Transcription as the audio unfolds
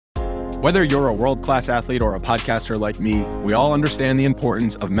Whether you're a world-class athlete or a podcaster like me, we all understand the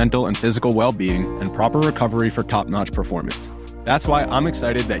importance of mental and physical well-being and proper recovery for top-notch performance. That's why I'm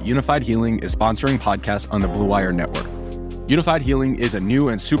excited that Unified Healing is sponsoring podcasts on the Blue Wire Network. Unified Healing is a new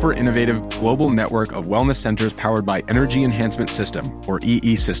and super innovative global network of wellness centers powered by Energy Enhancement System, or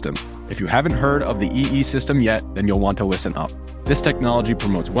EE System. If you haven't heard of the EE System yet, then you'll want to listen up. This technology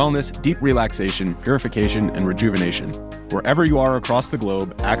promotes wellness, deep relaxation, purification, and rejuvenation. Wherever you are across the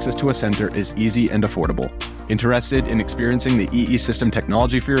globe, access to a center is easy and affordable. Interested in experiencing the EE System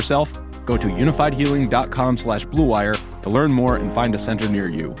technology for yourself? Go to unifiedhealing.com/bluewire to learn more and find a center near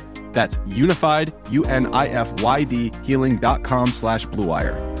you. That's unified, UNIFYD,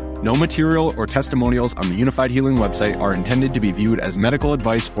 healing.com/bluewire. No material or testimonials on the Unified Healing website are intended to be viewed as medical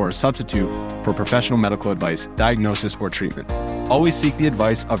advice or a substitute for professional medical advice, diagnosis, or treatment. Always seek the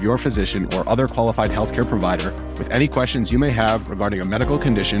advice of your physician or other qualified healthcare provider with any questions you may have regarding a medical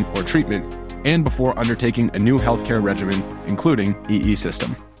condition or treatment and before undertaking a new healthcare regimen, including EE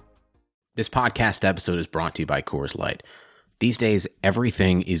System. This podcast episode is brought to you by Coors Light. These days,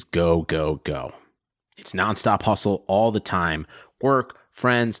 everything is go, go, go. It's nonstop hustle all the time. Work,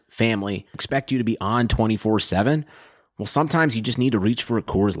 friends, family expect you to be on 24/7. Well, sometimes you just need to reach for a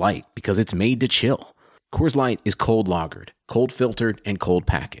Coors Light because it's made to chill. Coors Light is cold lagered, cold filtered, and cold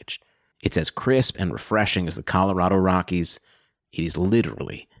packaged. It's as crisp and refreshing as the Colorado Rockies. It is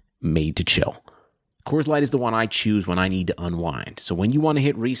literally made to chill. Coors Light is the one I choose when I need to unwind. So when you want to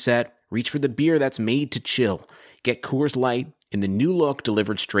hit reset, reach for the beer that's made to chill. Get Coors Light in the new look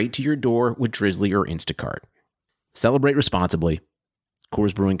delivered straight to your door with Drizzly or Instacart. Celebrate responsibly.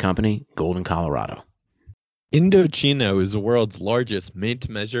 Coors Brewing Company, Golden, Colorado. Indochino is the world's largest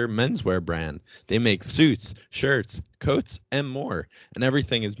made-to-measure menswear brand. They make suits, shirts, coats, and more, and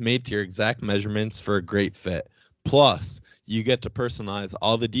everything is made to your exact measurements for a great fit. Plus, you get to personalize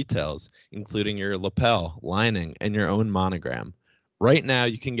all the details, including your lapel, lining, and your own monogram. Right now,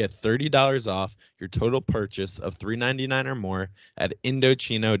 you can get $30 off your total purchase of $3.99 or more at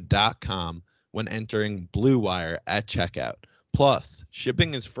Indochino.com when entering Blue Wire at checkout. Plus,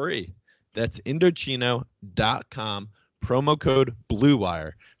 shipping is free. That's Indochino.com, promo code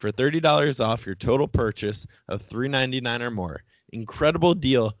BLUEWIRE for $30 off your total purchase of $3.99 or more. Incredible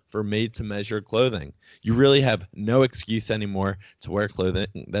deal for made-to-measure clothing. You really have no excuse anymore to wear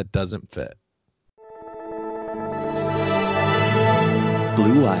clothing that doesn't fit.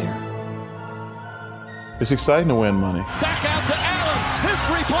 Blue Wire. It's exciting to win money. Back out to Allen. His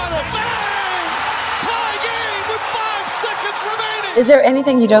three-pointer. Bang! Tie game with 5 seconds remaining. Is there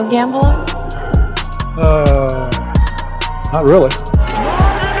anything you don't gamble on? Not really.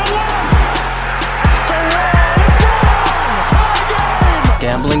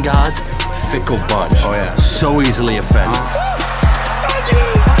 Gambling gods, fickle bunch. Oh yeah. So easily offended.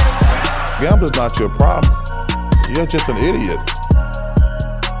 Gambling's not your problem. You're just an idiot.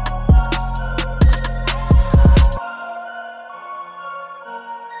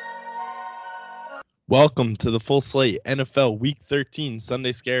 Welcome to the Full Slate NFL Week 13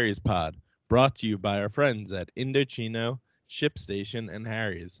 Sunday Scaries pod, brought to you by our friends at Indochino, ShipStation, and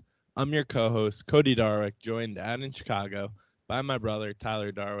Harry's. I'm your co-host, Cody Darwick, joined out in Chicago by my brother,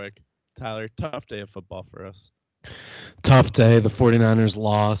 Tyler Darwick. Tyler, tough day of football for us. Tough day. The 49ers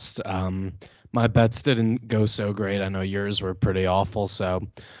lost. My bets didn't go so great. I know yours were pretty awful, so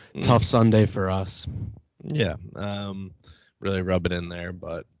tough Sunday for us. Yeah, really rub it in there.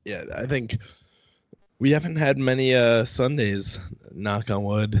 But, yeah, I think we haven't had many Sundays, knock on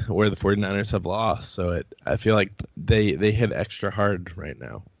wood, where the 49ers have lost. So I feel like they hit extra hard right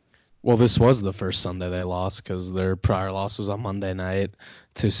now. Well, this was the first Sunday they lost because their prior loss was on Monday night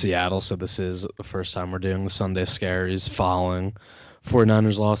to Seattle. So this is the first time we're doing the Sunday Scaries following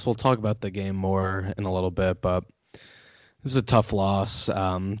 49ers loss. We'll talk about the game more in a little bit, but this is a tough loss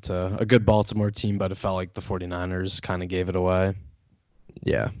to a good Baltimore team, but it felt like the 49ers kind of gave it away.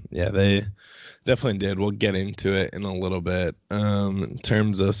 Yeah, they definitely did. We'll get into it in a little bit. In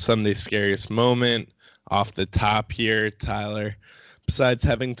terms of Sunday Scariest Moment, off the top here, Tyler, besides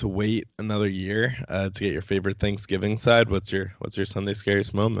having to wait another year to get your favorite Thanksgiving side, what's your Sunday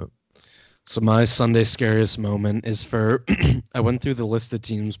Scariest Moment? So my Sunday Scariest Moment is for I went through the list of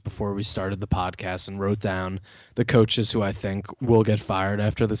teams before we started the podcast and wrote down the coaches who I think will get fired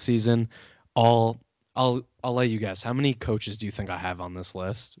after the season. I'll let you guess. How many coaches do you think I have on this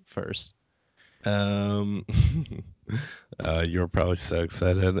list first? You're probably so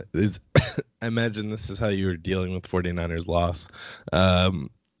excited. I imagine this is how you were dealing with 49ers loss,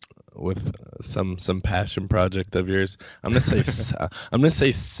 with some passion project of yours. I'm gonna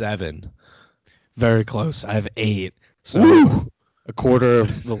say 7. Very close. I have 8. So a quarter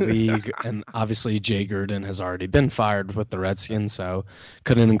of the league, and obviously Jay Gruden has already been fired with the Redskins, so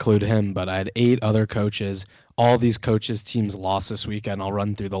couldn't include him. But I had 8 other coaches. All these coaches' teams lost this weekend. I'll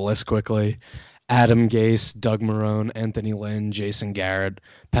run through the list quickly. Adam Gase, Doug Marrone, Anthony Lynn, Jason Garrett,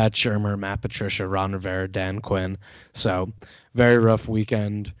 Pat Shurmur, Matt Patricia, Ron Rivera, Dan Quinn. So very rough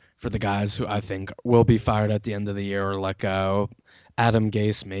weekend for the guys who I think will be fired at the end of the year or let go. Adam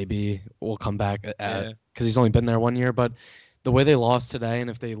Gase maybe will come back because he's only been there 1 year. But the way they lost today, and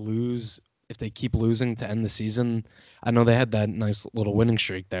if they keep losing to end the season, I know they had that nice little winning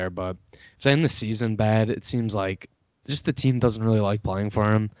streak there, but if they end the season bad, it seems like just the team doesn't really like playing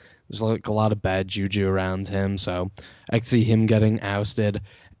for him. There's like a lot of bad juju around him, so I can see him getting ousted.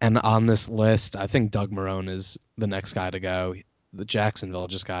 And on this list, I think Doug Marrone is the next guy to go. The Jacksonville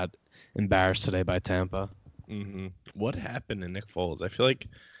just got embarrassed today by Tampa. Mm-hmm. What happened to Nick Foles? I feel like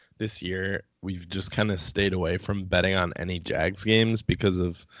this year we've just kind of stayed away from betting on any Jags games because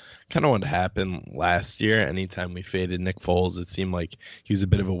of kind of what happened last year. Anytime we faded Nick Foles, it seemed like he was a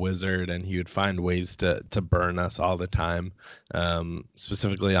bit of a wizard and he would find ways to burn us all the time,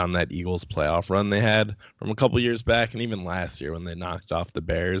 specifically on that Eagles playoff run they had from a couple years back, and even last year when they knocked off the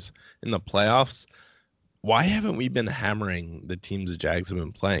Bears in the playoffs. Why haven't we been hammering the teams the Jags have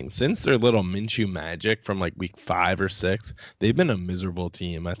been playing? Since their little Minshew magic from like week 5 or 6, they've been a miserable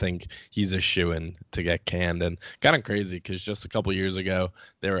team. I think he's a shoo-in to get canned. And kind of crazy because just a couple years ago,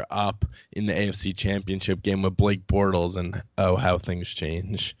 they were up in the AFC Championship game with Blake Bortles, and oh, how things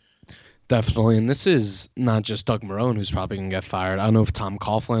change. Definitely. And this is not just Doug Marrone who's probably going to get fired. I don't know if Tom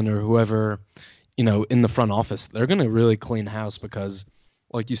Coughlin or whoever, in the front office, they're going to really clean house because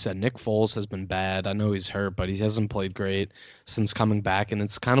like you said, Nick Foles has been bad. I know he's hurt, but he hasn't played great since coming back. And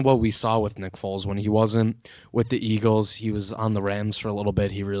it's kind of what we saw with Nick Foles when he wasn't with the Eagles. He was on the Rams for a little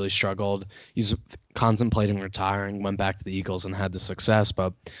bit. He really struggled. He's contemplating retiring, went back to the Eagles and had the success.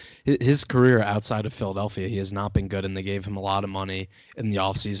 But his career outside of Philadelphia, he has not been good, and they gave him a lot of money in the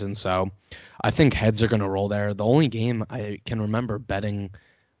offseason. So I think heads are going to roll there. The only game I can remember betting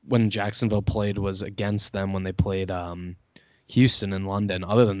when Jacksonville played was against them when they played Houston in London.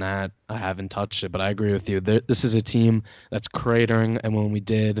 Other than that, I haven't touched it, but I agree with you. This is a team that's cratering, and when we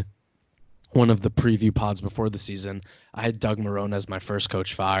did one of the preview pods before the season, I had Doug Marrone as my first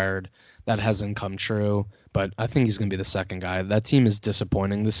coach fired. That hasn't come true, but I think he's going to be the second guy. That team is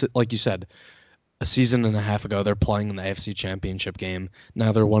disappointing. This, like you said, a season and a half ago, they're playing in the AFC Championship game.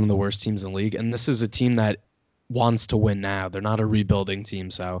 Now they're one of the worst teams in the league, and this is a team that wants to win now. They're not a rebuilding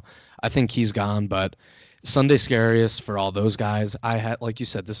team, so I think he's gone, but Sunday scariest for all those guys. I had, like you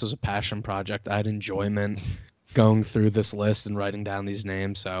said, this was a passion project. I had enjoyment going through this list and writing down these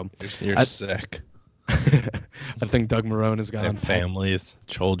names. So you're sick. I think Doug Marrone is gone. Families,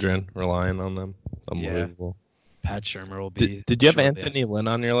 children relying on them. Unbelievable. Yeah. Pat Shurmur will be. Did you have Anthony Lynn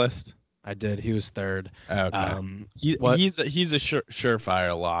on your list? I did. He was third. Okay. He's a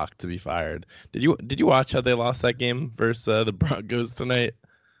surefire lock to be fired. Did you watch how they lost that game versus the Broncos tonight?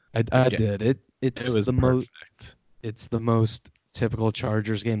 I did. It was the perfect. It's the most typical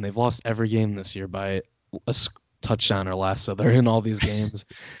Chargers game. They've lost every game this year by a touchdown or less, so they're in all these games.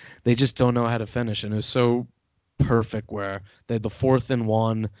 They just don't know how to finish, and it was so perfect where they had the 4th and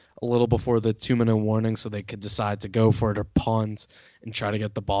 1 a little before the 2-minute warning so they could decide to go for it or punt and try to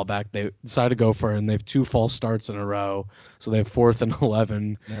get the ball back. They decided to go for it, and they have 2 false starts in a row, so they have 4th and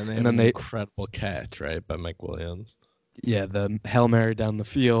 11. And then an incredible catch, right, by Mike Williams. Yeah, the Hail Mary down the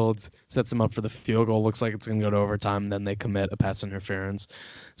field sets them up for the field goal. Looks like it's going to go to overtime. Then they commit a pass interference,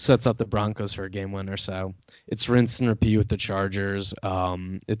 sets up the Broncos for a game winner. So it's rinse and repeat with the Chargers.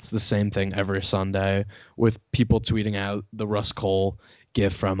 It's the same thing every Sunday with people tweeting out the Russ Cole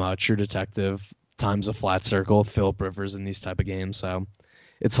gif from True Detective, Times a Flat Circle, Philip Rivers in these type of games. So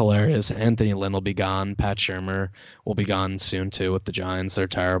it's hilarious. Anthony Lynn will be gone. Pat Shurmur will be gone soon too with the Giants. They're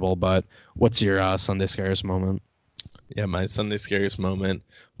terrible. But what's your Sunday scariest moment? Yeah, my Sunday scariest moment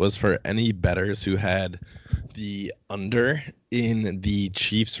was for any bettors who had the under in the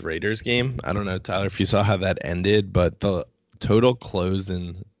Chiefs-Raiders game. I don't know, Tyler, if you saw how that ended, but the total closed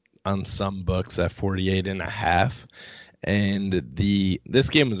on some books at 48.5. And this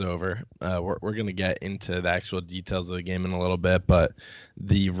game was over. We're going to get into the actual details of the game in a little bit, but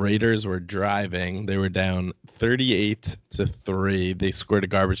the Raiders were driving. They were down 38-3. They scored a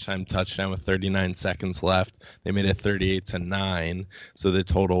garbage time touchdown with 39 seconds left. They made it 38-9. So the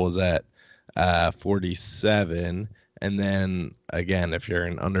total was at 47. And then again, if you're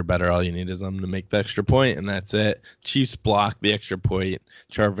an under better, all you need is them to make the extra point, and that's it. Chiefs block the extra point.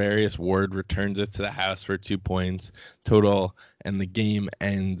 Charvarius Ward returns it to the house for 2 points total, and the game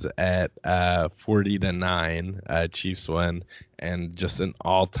ends at 40-9. Chiefs win, and just an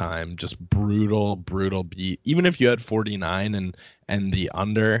all-time, just brutal beat. Even if you had 49 and the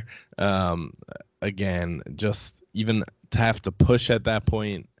under, again, just even to have to push at that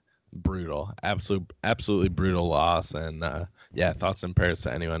point. Brutal, absolutely brutal loss, and thoughts and prayers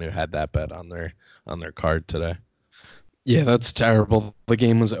to anyone who had that bet on their card today. Yeah, that's terrible. The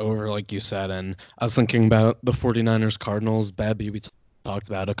game was over, like you said, and I was thinking about the 49ers Cardinals. Babby, we talked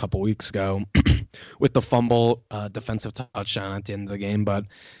about a couple weeks ago with the fumble defensive touchdown at the end of the game. But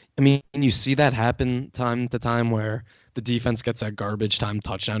I mean, you see that happen time to time where the defense gets that garbage time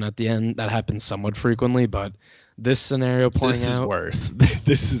touchdown at the end. That happens somewhat frequently, but this scenario playing this is out, worse.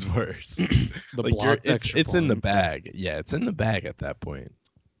 This is worse. The like blocked extra it's in the point. bag. Yeah, it's in the bag at that point.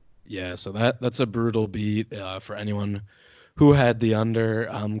 Yeah, so that's a brutal beat for anyone who had the under.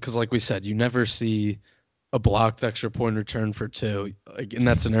 Because like we said, you never see a blocked extra point return for 2. Like in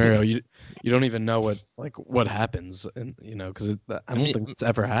that scenario, you don't even know what happens, and because I don't think it's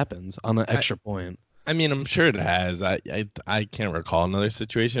ever happens on an extra point. I mean, I'm sure it has. I can't recall another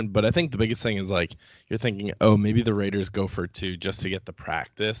situation, but I think the biggest thing is like you're thinking, oh, maybe the Raiders go for 2 just to get the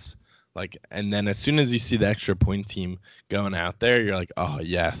practice. Like, and then as soon as you see the extra point team going out there, you're like, oh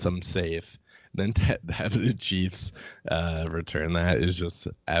yes, I'm safe. Then to have the Chiefs return that is just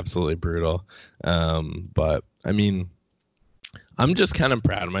absolutely brutal. But I mean, I'm just kind of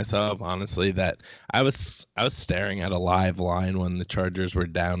proud of myself, honestly, that I was staring at a live line when the Chargers were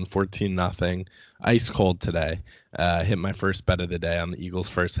down 14-0, ice cold today. Hit my first bet of the day on the Eagles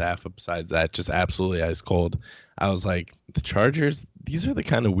first half. But besides that, just absolutely ice cold. I was like, the Chargers, these are the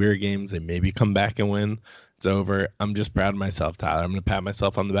kind of weird games they maybe come back and win. It's over. I'm just proud of myself, Tyler. I'm going to pat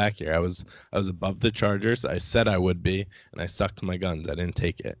myself on the back here. I was above the Chargers. I said I would be, and I stuck to my guns. I didn't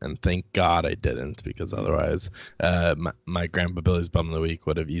take it, and thank God I didn't, because otherwise my Grandpa Billy's Bum of the Week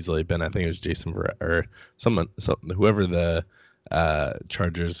would have easily been, I think it was Jason or whoever the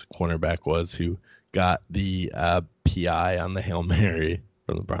Chargers cornerback was who got the PI on the Hail Mary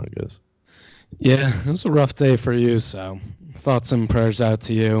from the Broncos. Yeah, it was a rough day for you, so thoughts and prayers out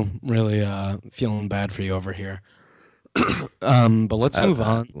to you. Really feeling bad for you over here. But let's move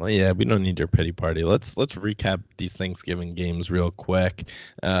on. Well, yeah, we don't need your pity party. Let's recap these Thanksgiving games real quick.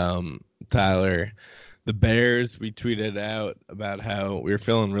 Tyler, the Bears, we tweeted out about how we were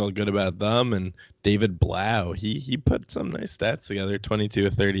feeling real good about them, and David Blau, he put some nice stats together. 22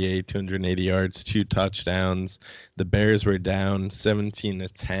 of 38, 280 yards, 2 touchdowns. The Bears were down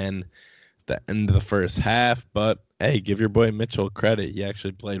 17-10. The end of the first half, but hey, give your boy Mitchell credit. He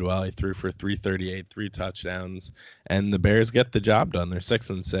actually played well. He threw for 338, 3 touchdowns, and the Bears get the job done. They're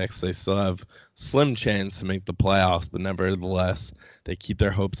 6-6. They still have slim chance to make the playoffs, but nevertheless, they keep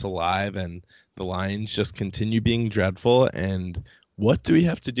their hopes alive, and the Lions just continue being dreadful. And what do we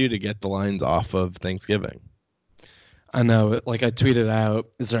have to do to get the Lions off of Thanksgiving? I know, like I tweeted out,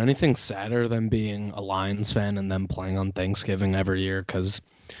 is there anything sadder than being a Lions fan and them playing on Thanksgiving every year? Because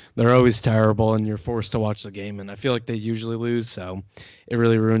they're always terrible and you're forced to watch the game, and I feel like they usually lose, so it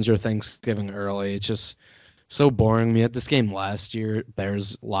really ruins your Thanksgiving early. It's just so boring. We had this game last year,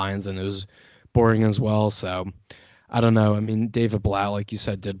 Bears-Lions, and it was boring as well, so I don't know. I mean, David Blau, like you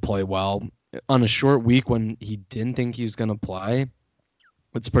said, did play well. On a short week when he didn't think he was going to play,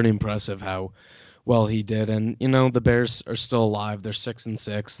 it's pretty impressive how well he did. And, the Bears are still alive. They're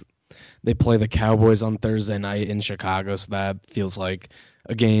 6-6. They play the Cowboys on Thursday night in Chicago, so that feels like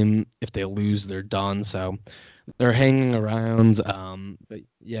a game. If they lose, they're done. So they're hanging around. But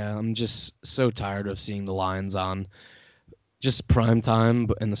yeah, I'm just so tired of seeing the Lions on just prime time,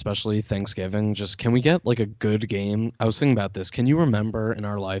 and especially Thanksgiving. Just, can we get like a good game? I was thinking about this. Can you remember in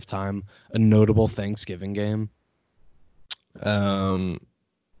our lifetime a notable Thanksgiving game?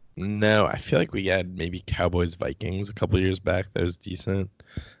 No, I feel like we had maybe Cowboys Vikings a couple years back. That was decent.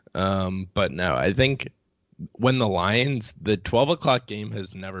 But no, I think when the Lions, the 12 o'clock game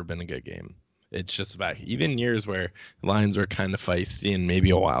has never been a good game. It's just about, even years where the Lions were kind of feisty and maybe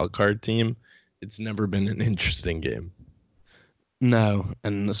a wild card team, it's never been an interesting game. No,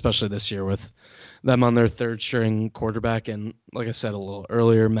 and especially this year with them on their third string quarterback. And like I said a little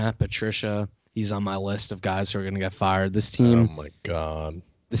earlier, Matt Patricia, he's on my list of guys who are going to get fired. This team, oh my God.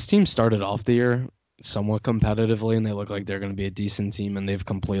 This team started off the year somewhat competitively, and they look like they're going to be a decent team, and they've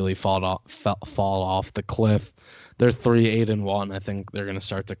completely fall off the cliff. They're 3-8-1. I think they're going to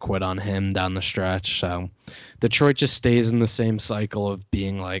start to quit on him down the stretch. So Detroit just stays in the same cycle of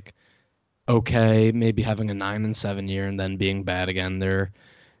being like okay, maybe having a 9-7 year and then being bad again.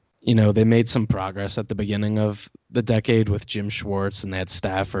 They made some progress at the beginning of the decade with Jim Schwartz, and they had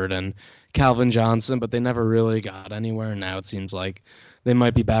Stafford and Calvin Johnson, but they never really got anywhere. Now it seems like they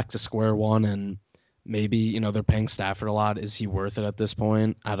might be back to square one, and maybe, they're paying Stafford a lot. Is he worth it at this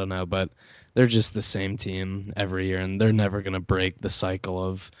point? I don't know, but they're just the same team every year, and they're never going to break the cycle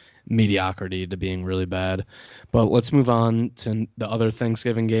of mediocrity to being really bad. But let's move on to the other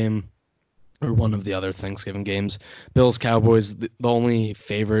Thanksgiving game, or one of the other Thanksgiving games. Bills Cowboys, the only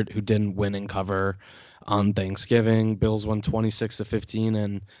favorite who didn't win and cover on Thanksgiving. Bills won 26-15,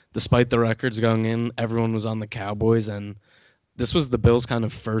 and despite the records going in, everyone was on the Cowboys, and this was the Bills' kind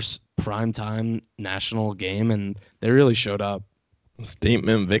of first primetime national game, and they really showed up.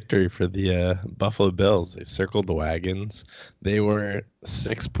 Statement victory for the Buffalo Bills. They circled the wagons. They were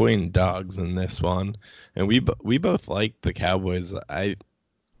 6-point dogs in this one, and we both liked the Cowboys.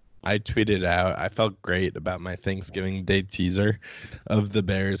 I tweeted out, I felt great about my Thanksgiving Day teaser of the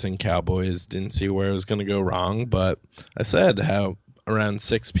Bears and Cowboys. Didn't see where it was going to go wrong, but I said how around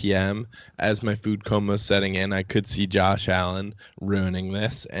 6 p.m. as my food coma was setting in, I could see Josh Allen ruining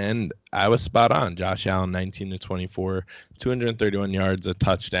this, and I was spot on. Josh Allen, 19-24, 231 yards, a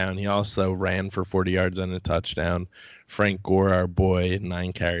touchdown. He also ran for 40 yards and a touchdown. Frank Gore, our boy,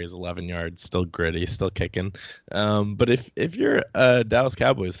 9 carries, 11 yards, still gritty, still kicking. But if you're a Dallas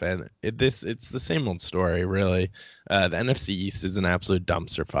Cowboys fan, it's the same old story, really. The NFC East is an absolute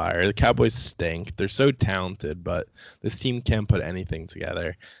dumpster fire. The Cowboys stink. They're so talented, but this team can't put anything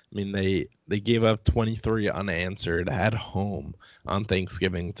together. I mean, they gave up 23 unanswered at home on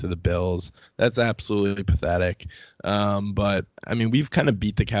Thanksgiving to the Bills. That's absolutely pathetic. But, I mean, we've kind of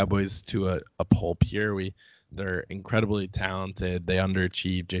beat the Cowboys to a pulp here. They're incredibly talented. They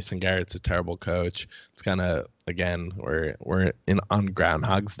underachieve. Jason Garrett's a terrible coach. It's kind of, again, we're on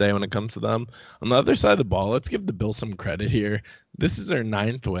Groundhog's Day when it comes to them. On the other side of the ball, let's give the Bills some credit here. This is their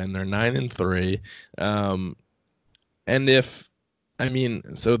 9th win. They're 9-3.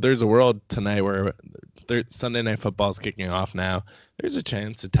 So there's a world tonight where Sunday Night Football is kicking off now. There's a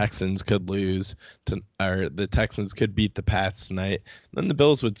chance the Texans could lose or the Texans could beat the Pats tonight. Then the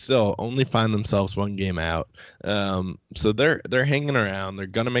Bills would still only find themselves one game out. So they're hanging around. They're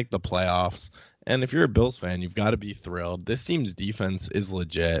gonna make the playoffs. And if you're a Bills fan, you've got to be thrilled. This team's defense is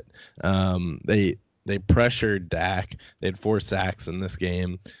legit. They pressured Dak. They had 4 sacks in this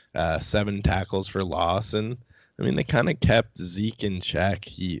game, 7 tackles for loss, and I mean they kind of kept Zeke in check.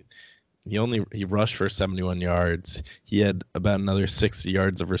 He rushed for 71 yards. He had about another 60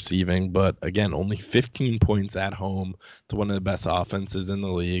 yards of receiving, but again, only 15 points at home to one of the best offenses in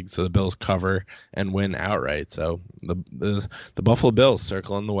the league. So the Bills cover and win outright. So the Buffalo Bills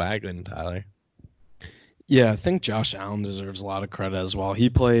circling the wagon, Tyler. Yeah, I think Josh Allen deserves a lot of credit as well. He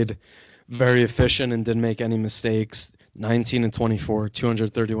played very efficient and didn't make any mistakes. 19-24,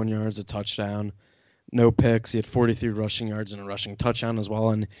 231 yards, a touchdown. No picks. He had 43 rushing yards and a rushing touchdown as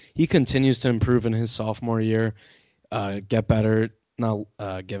well. And he continues to improve in his sophomore year, get better, not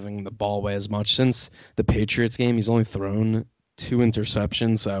giving the ball away as much. Since the Patriots game, he's only thrown 2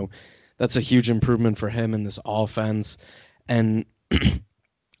 interceptions. So that's a huge improvement for him in this offense. And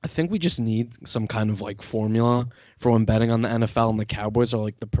I think we just need some kind of like formula for when betting on the NFL, and the Cowboys are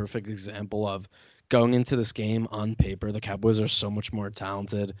like the perfect example of going into this game on paper. The Cowboys are so much more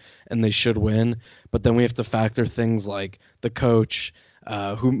talented and they should win. But then we have to factor things like the coach,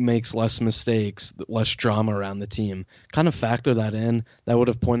 who makes less mistakes, less drama around the team. Kind of factor that in. That would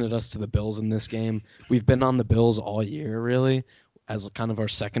have pointed us to the Bills in this game. We've been on the Bills all year, really, as kind of our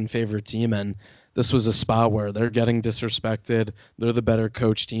second favorite team. And this was a spot where they're getting disrespected. They're the better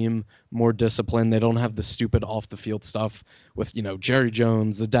coach team, more disciplined. They don't have the stupid off-the-field stuff with, Jerry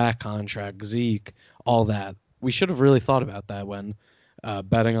Jones, the Dak contract, Zeke, all that. We should have really thought about that when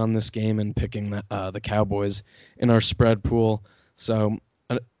betting on this game and picking the Cowboys in our spread pool. So,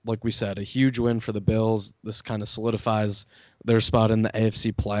 like we said, a huge win for the Bills. This kind of solidifies their spot in the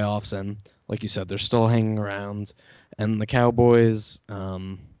AFC playoffs. And like you said, they're still hanging around. And the Cowboys,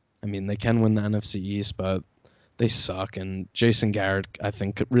 they can win the NFC East, but they suck. And Jason Garrett, I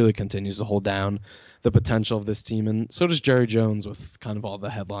think, really continues to hold down the potential of this team. And so does Jerry Jones with kind of all the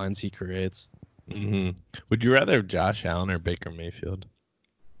headlines he creates. Mm-hmm. Would you rather have Josh Allen or Baker Mayfield?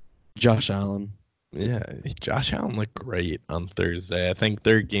 Josh Allen. Yeah, Josh Allen looked great on Thursday. I think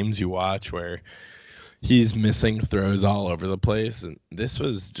there are games you watch where he's missing throws all over the place, and this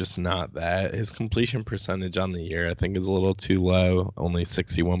was just not that. His completion percentage on the year, I think, is a little too low, only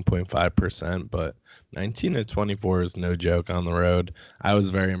 61.5%, but 19-24 is no joke on the road. I was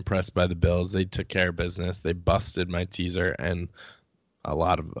very impressed by the Bills. They took care of business. They busted my teaser, and a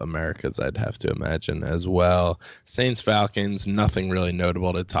lot of America's, I'd have to imagine, as well. Saints Falcons, nothing really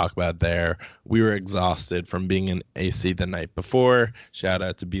notable to talk about there. We were exhausted from being in AC the night before. Shout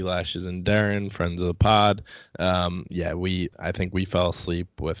out to B Lashes and Darren, friends of the pod. I think we fell asleep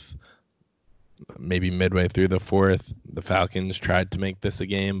with maybe midway through the fourth. The Falcons tried to make this a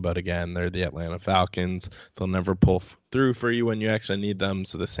game, but again, they're the Atlanta Falcons. They'll never pull through for you when you actually need them.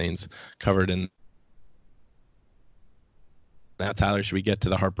 So the Saints covered in. Now, Tyler, should we get to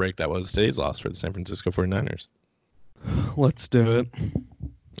the heartbreak that was today's loss for the San Francisco 49ers? Let's do it.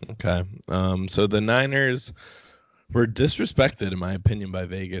 Okay. So the Niners were disrespected, in my opinion, by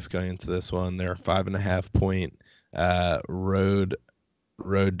Vegas going into this one. They're 5.5-point road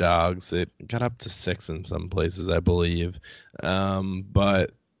dogs. It got up to 6 in some places, I believe.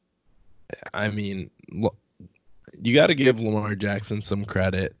 But, I mean, you got to give Lamar Jackson some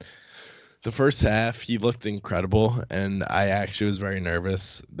credit. The first half, he looked incredible, and I actually was very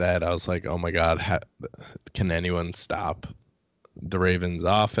nervous that I was like, oh, my God, can anyone stop the Ravens'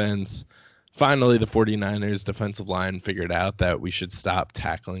 offense? Finally, the 49ers defensive line figured out that we should stop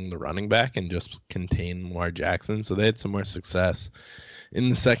tackling the running back and just contain Lamar Jackson, so they had some more success in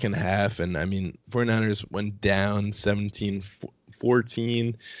the second half. And, I mean, 49ers went down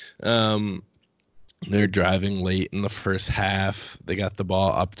 17-14. They're driving late in the first half. They got the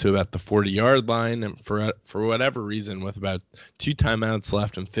ball up to about the 40-yard line, and for whatever reason, with about 2 timeouts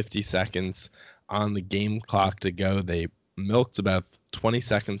left and 50 seconds on the game clock to go, they milked about 20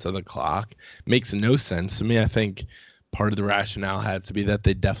 seconds of the clock. Makes no sense to me. I think part of the rationale had to be that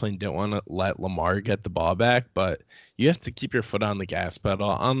they definitely didn't want to let Lamar get the ball back, but you have to keep your foot on the gas pedal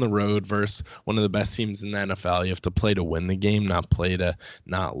on the road versus one of the best teams in the NFL. You have to play to win the game, not play to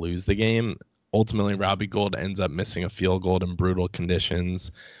not lose the game. Ultimately, Robbie Gould ends up missing a field goal in brutal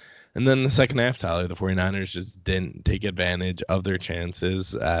conditions. And then the second half, Tyler, the 49ers just didn't take advantage of their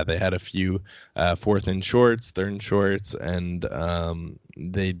chances. They had a few fourth and shorts, third and shorts, and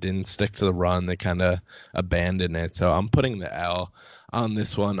they didn't stick to the run. They kind of abandoned it. So I'm putting the L on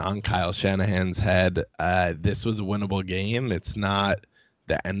this one on Kyle Shanahan's head. This was a winnable game. It's not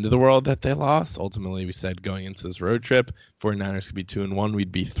the end of the world that they lost. Ultimately, we said going into this road trip, 49ers could be 2-1.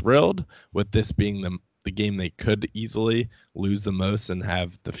 We'd be thrilled with this being the game they could easily lose the most and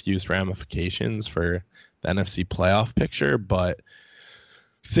have the fewest ramifications for the NFC playoff picture. But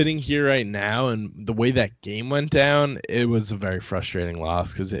sitting here right now and the way that game went down, it was a very frustrating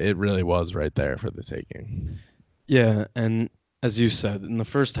loss because it really was right there for the taking. Yeah, and as you said, in the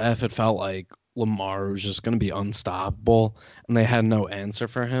first half, it felt like Lamar was just going to be unstoppable, and they had no answer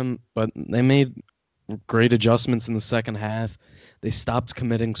for him. But they made great adjustments in the second half. They stopped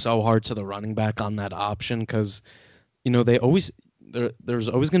committing so hard to the running back on that option because, there's always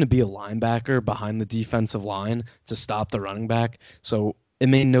going to be a linebacker behind the defensive line to stop the running back. So it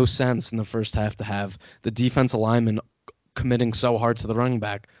made no sense in the first half to have the defensive lineman committing so hard to the running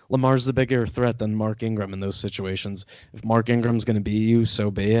back. Lamar's the bigger threat than Mark Ingram in those situations. If Mark Ingram's going to beat you,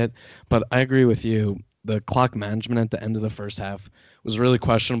 so be it. But I agree with you. The clock management at the end of the first half was really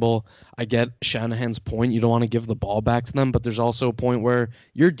questionable. I get Shanahan's point. You don't want to give the ball back to them, but there's also a point where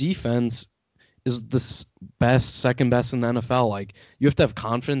your defense is the second best in the NFL. Like, you have to have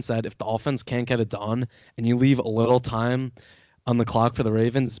confidence that if the offense can't get it done and you leave a little time on the clock for the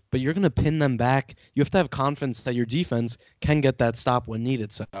Ravens, but you're going to pin them back, you have to have confidence that your defense can get that stop when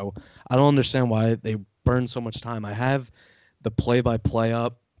needed. So I don't understand why they burn so much time. I have the play-by-play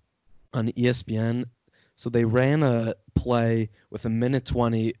up on ESPN. So they ran a play with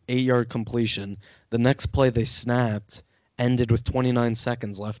 1:20, 8-yard completion. The next play they snapped ended with 29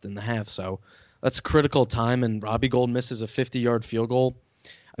 seconds left in the half. So that's critical time, and Robbie Gould misses a 50-yard field goal.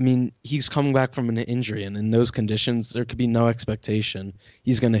 I mean, he's coming back from an injury, and in those conditions, there could be no expectation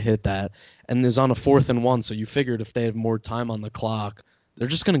he's going to hit that. And there's on a 4th and 1, so you figured if they had more time on the clock, they're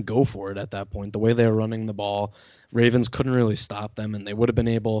just going to go for it at that point. The way they were running the ball, Ravens couldn't really stop them, and they would have been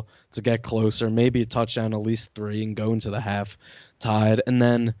able to get closer, maybe a touchdown, at least 3, and go into the half tied. And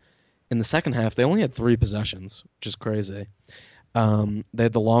then in the second half, they only had 3 possessions, which is crazy. They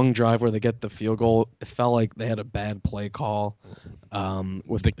had the long drive where they get the field goal. It felt like they had a bad play call.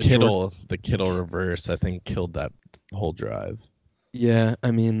 With the Kittle reverse, I think, killed that whole drive. Yeah,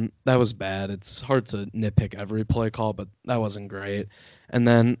 I mean, that was bad. It's hard to nitpick every play call, but that wasn't great. And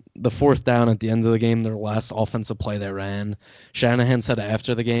then the 4th down at the end of the game, their last offensive play they ran, Shanahan said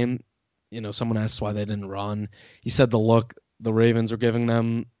after the game, someone asked why they didn't run. He said the look the Ravens were giving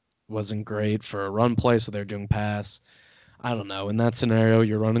them wasn't great for a run play, so they're doing pass. I don't know. In that scenario,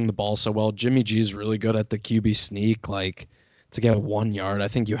 you're running the ball so well. Jimmy G's really good at the QB sneak, like to get 1 yard. I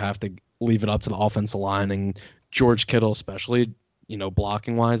think you have to leave it up to the offensive line, and George Kittle especially.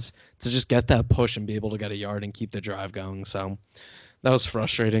 blocking wise, to just get that push and be able to get a yard and keep the drive going. So that was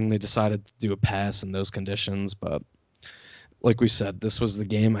frustrating. They decided to do a pass in those conditions, but like we said, this was the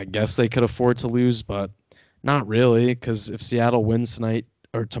game I guess they could afford to lose, but not really, because if Seattle wins tonight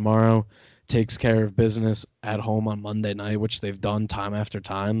or tomorrow, takes care of business at home on Monday night, which they've done time after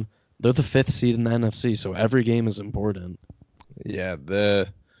time, they're the 5th seed in the NFC, so every game is important. Yeah,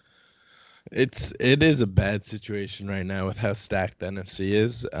 it is a bad situation right now with how stacked the NFC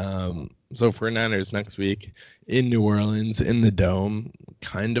is. So 49ers next week in New Orleans in the Dome,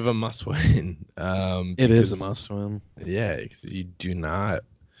 kind of a must win. It is a must win. Yeah, because you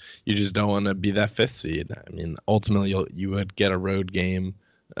just don't want to be that 5th seed. I mean, ultimately you would get a road game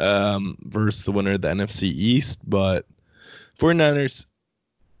versus the winner of the NFC East, but 49ers,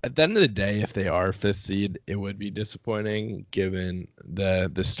 at the end of the day, if they are 5th seed, it would be disappointing given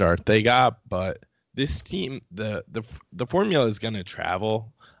the start they got. But this team, the formula is going to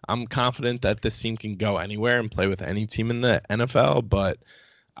travel. I'm confident that this team can go anywhere and play with any team in the NFL, but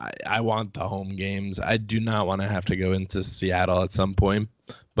I want the home games. I do not want to have to go into Seattle at some point,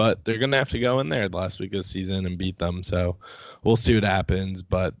 but they're going to have to go in there the last week of the season and beat them. So we'll see what happens.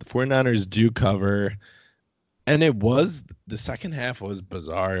 But the 49ers do cover. And the second half was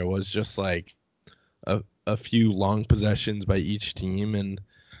bizarre. It was just like a few long possessions by each team. And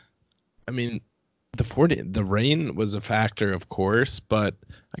I mean, the rain was a factor, of course, but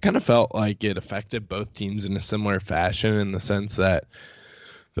I kind of felt like it affected both teams in a similar fashion in the sense that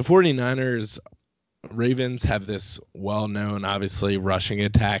the 49ers, Ravens have this well-known, obviously, rushing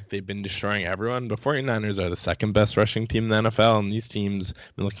attack. They've been destroying everyone, but 49ers are the second best rushing team in the NFL, and these teams,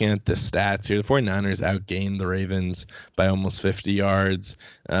 looking at the stats here, the 49ers outgained the Ravens by almost 50 yards.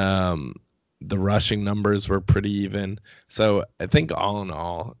 The rushing numbers were pretty even. So I think all in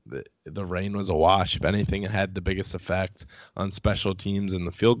all, the rain was a wash. If anything, it had the biggest effect on special teams and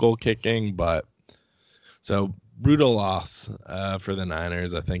the field goal kicking, but so brutal loss for the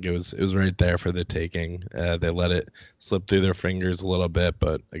Niners. I think it was right there for the taking. They let it slip through their fingers a little bit,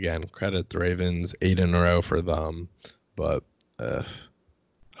 but again, credit the Ravens, 8 in a row for them. But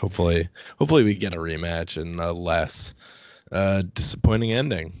hopefully we get a rematch and a less disappointing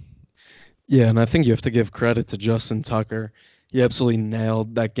ending. Yeah, and I think you have to give credit to Justin Tucker. He absolutely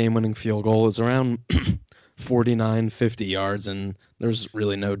nailed that game-winning field goal. It was around 49, 50 yards, and there's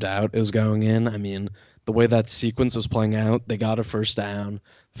really no doubt it was going in. I mean, the way that sequence was playing out, they got a first down.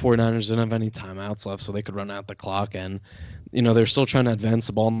 49ers didn't have any timeouts left, so they could run out the clock. And, they're still trying to advance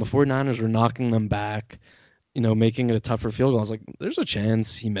the ball. And the 49ers were knocking them back, making it a tougher field goal. I was like, there's a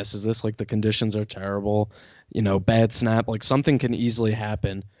chance he misses this. Like, the conditions are terrible. Bad snap. Like, something can easily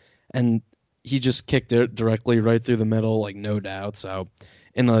happen. And he just kicked it directly right through the middle, like, no doubt. So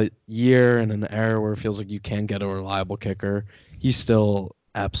in a year and an era where it feels like you can't get a reliable kicker, he's still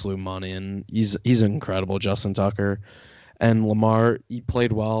absolute money, and he's incredible, Justin Tucker. And Lamar, he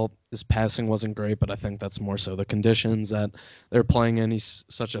played well. His passing wasn't great, but I think that's more so the conditions that they're playing in. He's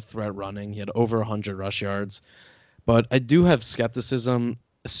such a threat running. He had over 100 rush yards. But I do have skepticism,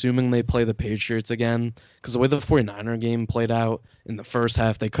 assuming they play the Patriots again, because the way the 49er game played out, in the first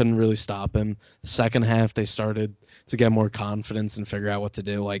half, they couldn't really stop him. The second half, they started to get more confidence and figure out what to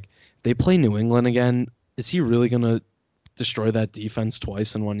do. Like, if they play New England again, is he really going to destroy that defense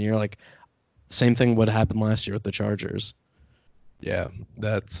twice in 1 year? Like, same thing would happen last year with the Chargers. Yeah,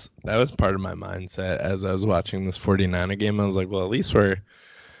 that was part of my mindset as I was watching this 49er game. I was like, well, at least we're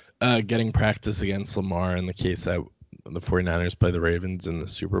getting practice against Lamar in the case that the 49ers play the Ravens in the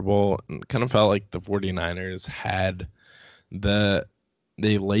Super Bowl. And kind of felt like the 49ers had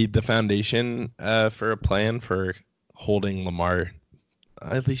they laid the foundation for a plan for holding Lamar,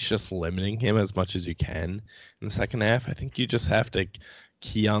 at least just limiting him as much as you can in the second half. I think you just have to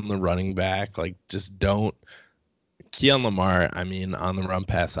key on the running back. Like, just don't key on Lamar. I mean, on the run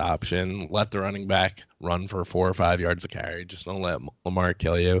pass option, let the running back run for 4 or 5 yards of carry. Just don't let Lamar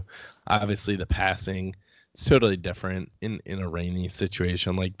kill you. Obviously, the passing, it's totally different in a rainy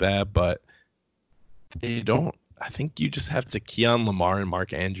situation like that, but I think you just have to key on Lamar and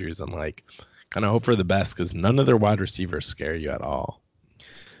Mark Andrews and kind of hope for the best, because none of their wide receivers scare you at all.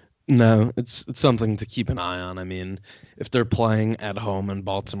 No, it's something to keep an eye on. I mean, if they're playing at home in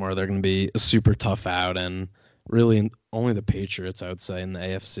Baltimore, they're going to be a super tough out, and really only the Patriots, I would say, in the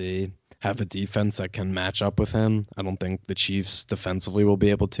AFC have a defense that can match up with him. I don't think the Chiefs defensively will be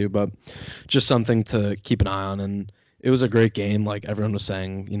able to, but just something to keep an eye on. And it was a great game. Like everyone was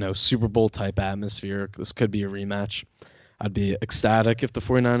saying, Super Bowl type atmosphere. This could be a rematch. I'd be ecstatic if the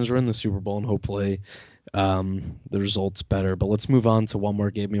 49ers were in the Super Bowl, and hopefully the results better. But let's move on to one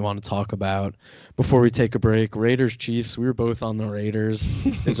more game we want to talk about before we take a break. Raiders Chiefs. We were both on the Raiders.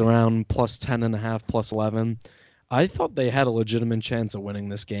 Is around plus 10.5, plus 11. I thought they had a legitimate chance of winning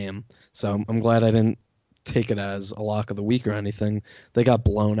this game, so I'm glad I didn't take it as a lock of the week or anything. They got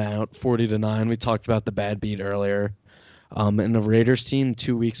blown out 40-9. We talked about the bad beat earlier. And the Raiders team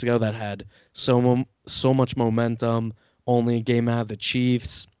 2 weeks ago that had so much momentum, only a game out of the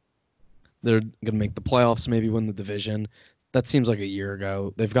Chiefs. They're going to make the playoffs, maybe win the division. That seems like a year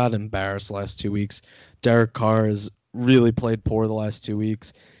ago. They've got embarrassed the last 2 weeks. Derek Carr has really played poor the last 2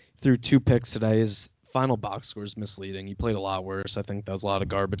 weeks. Threw 2 picks today. His final box score is misleading. He played a lot worse. I think that was a lot of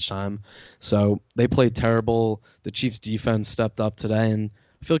garbage time. So they played terrible. The Chiefs defense stepped up today, and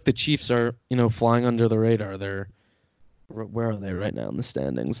I feel like the Chiefs are, flying under the radar. Where are they right now in the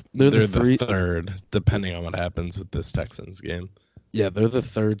standings? They're the third, depending on what happens with this Texans game. Yeah, they're the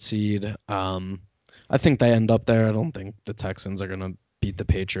 3rd seed. I think they end up there. I don't think the Texans are going to beat the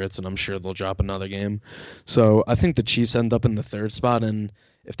Patriots, and I'm sure they'll drop another game. So I think the Chiefs end up in the 3rd spot, and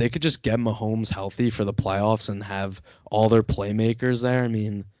if they could just get Mahomes healthy for the playoffs and have all their playmakers there, I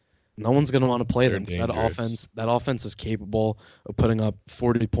mean, no one's going to want to play them, because that offense is capable of putting up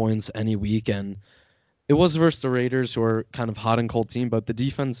 40 points any week. And it was versus the Raiders, who are kind of hot and cold team, but the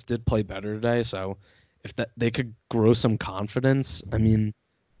defense did play better today. So if they could grow some confidence, I mean,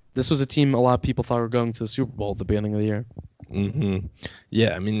 this was a team a lot of people thought were going to the Super Bowl at the beginning of the year. Mm-hmm.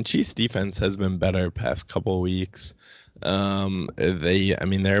 Yeah, I mean, Chiefs defense has been better past couple of weeks.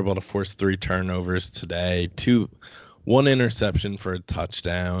 They're able to force 3 turnovers today, 1 interception for a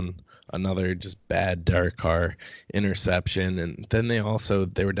touchdown, another just bad Derek Carr interception, and then they were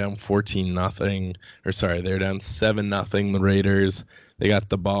down 14-0, they were down 7-0. The Raiders, they got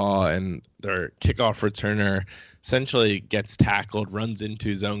the ball, and their kickoff returner essentially gets tackled, runs into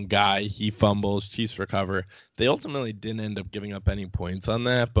his own guy, he fumbles, Chiefs recover. They ultimately didn't end up giving up any points on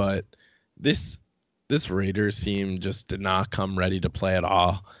that, but this Raiders team just did not come ready to play at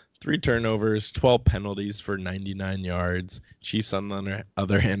all. 3 turnovers, 12 penalties for 99 yards. Chiefs, on the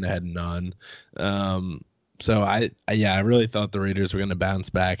other hand, had none. So I really thought the Raiders were going to bounce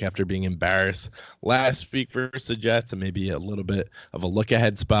back after being embarrassed last week versus the Jets, and maybe a little bit of a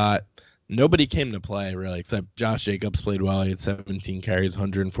look-ahead spot. Nobody came to play, really, except Josh Jacobs played well. He had 17 carries,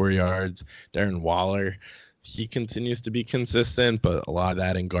 104 yards. Darren Waller, he continues to be consistent, but a lot of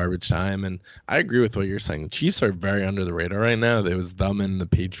that in garbage time. And I agree with what you're saying. The Chiefs are very under the radar right now. There was them and the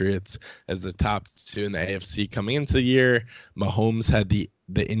Patriots as the top 2 in the AFC coming into the year. Mahomes had the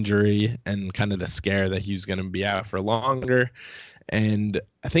injury and kind of the scare that he was going to be out for longer. And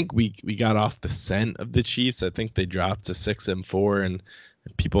I think we got off the scent of the Chiefs. I think they dropped to 6-4, and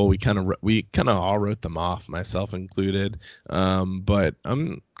people, we kind of all wrote them off, myself included. But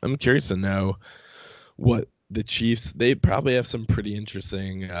I'm curious to know what the Chiefs, they probably have some pretty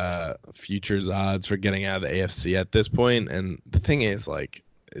interesting futures odds for getting out of the AFC at this point. And the thing is, like,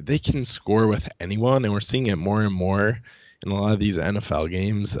 they can score with anyone, and we're seeing it more and more in a lot of these NFL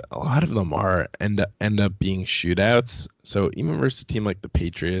games. A lot of them end up being shootouts. So even versus a team like the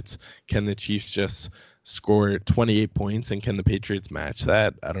Patriots, can the Chiefs just score 28 points, and can the Patriots match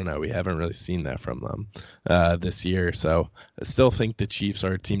that? I don't know. We haven't really seen that from them this year. So I still think the Chiefs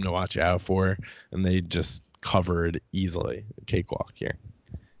are a team to watch out for, and they just covered easily. Cakewalk here.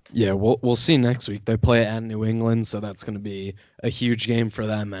 Yeah, we'll see next week. They play at New England, so that's going to be a huge game for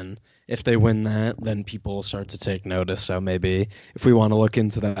them. And if they win that, then people will start to take notice. So maybe if we want to look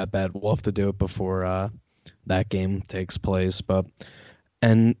into that bet, we'll have to do it before that game takes place.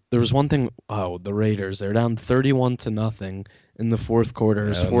 And there was one thing. Oh, the Raiders, they're down 31-0 in the 4th quarter.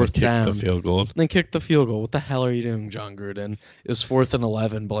 It's 4th down. The field goal. Then kicked the field goal. What the hell are you doing, John Gruden? It was 4th and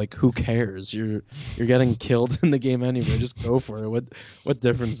 11, but like, who cares? You're getting killed in the game anyway. Just go for it. What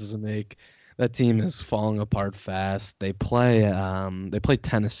difference does it make? That team is falling apart fast. They play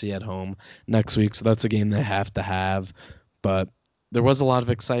Tennessee at home next week, so that's a game they have to have. But there was a lot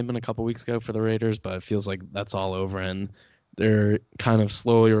of excitement a couple weeks ago for the Raiders, but it feels like that's all over, and they're kind of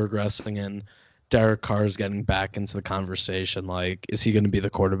slowly regressing, and Derek Carr is getting back into the conversation. Like, is he going to be the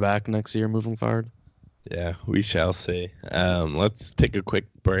quarterback next year moving forward? Yeah, we shall see. Let's take a quick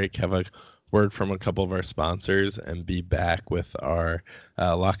break, have a word from a couple of our sponsors, and be back with our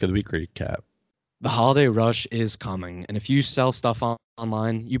Lock of the Week recap. The holiday rush is coming, and if you sell stuff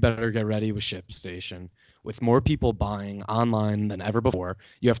online, you better get ready with ShipStation. With more people buying online than ever before,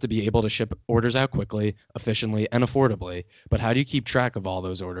 you have to be able to ship orders out quickly, efficiently, and affordably. But how do you keep track of all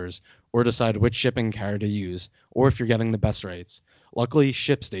those orders, or decide which shipping carrier to use, or if you're getting the best rates? Luckily,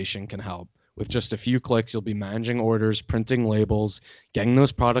 ShipStation can help. With just a few clicks, you'll be managing orders, printing labels, getting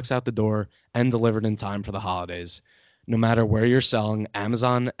those products out the door, and delivered in time for the holidays. No matter where you're selling,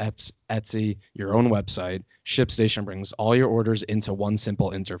 Amazon, Etsy, your own website, ShipStation brings all your orders into one simple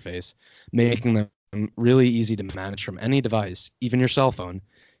interface, making them really easy to manage from any device, even your cell phone.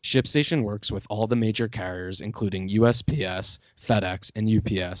 ShipStation works with all the major carriers, including USPS, FedEx, and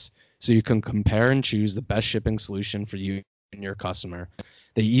UPS, so you can compare and choose the best shipping solution for you and your customer.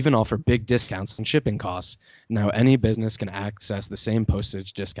 They even offer big discounts on shipping costs. Now, any business can access the same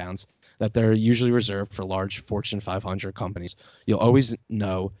postage discounts that they're usually reserved for large Fortune 500 companies. You'll always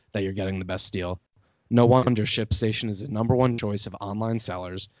know that you're getting the best deal. No wonder ShipStation is the number one choice of online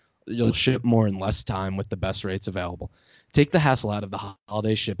sellers. You'll ship more in less time with the best rates available. Take the hassle out of the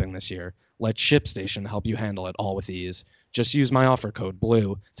holiday shipping this year. Let ShipStation help you handle it all with ease. Just use my offer code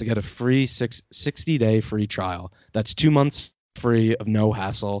BLUE to get a free 60-day free trial. That's 2 months free of no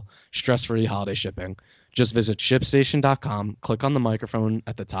hassle, stress-free holiday shipping. Just visit ShipStation.com, click on the microphone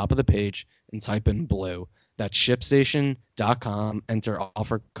at the top of the page, and type in BLUE. That's ShipStation.com, enter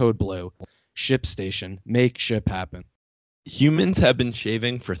offer code BLUE. ShipStation, make ship happen. Humans have been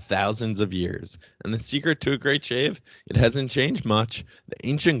shaving for thousands of years, and the secret to a great shave, it hasn't changed much. The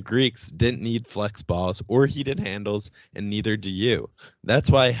ancient Greeks didn't need flex balls or heated handles, and neither do you. That's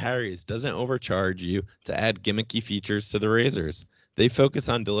why Harry's doesn't overcharge you to add gimmicky features to the razors. They focus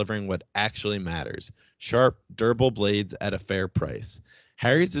on delivering what actually matters, sharp, durable blades at a fair price.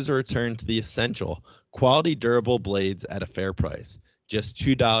 Harry's is a return to the essential, quality, durable blades at a fair price, just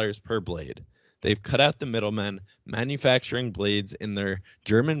 $2 per blade. They've cut out the middlemen, manufacturing blades in their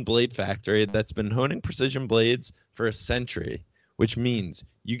German blade factory that's been honing precision blades for a century, which means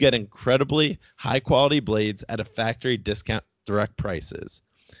you get incredibly high-quality blades at a factory discount direct prices.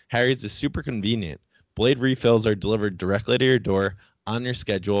 Harry's is super convenient. Blade refills are delivered directly to your door on your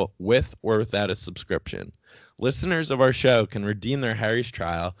schedule with or without a subscription. Listeners of our show can redeem their Harry's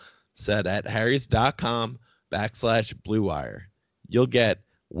trial set at harrys.com/bluewire. You'll get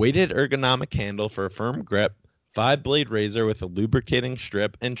weighted ergonomic handle for a firm grip, 5-blade razor with a lubricating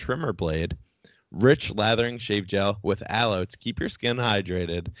strip and trimmer blade, rich lathering shave gel with aloe to keep your skin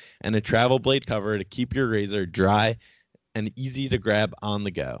hydrated, and a travel blade cover to keep your razor dry and easy to grab on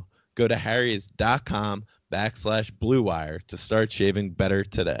the go. Go to harrys.com/bluewire to start shaving better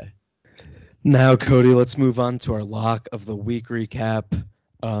today. Now, Cody, let's move on to our lock of the week recap.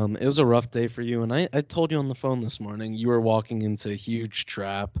 It was a rough day for you, and I told you on the phone this morning you were walking into a huge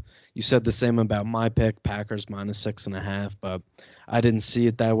trap. You said the same about my pick, Packers -6.5, but I didn't see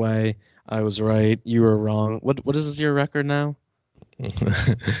it that way. I was right. You were wrong. What is your record now?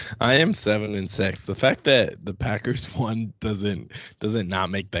 I am 7-6. The fact that the Packers won doesn't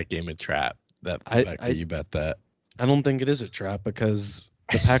not make that game a trap. That you bet that. I don't think it is a trap because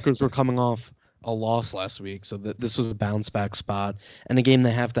the Packers were coming off a loss last week, so this was a bounce back spot and a game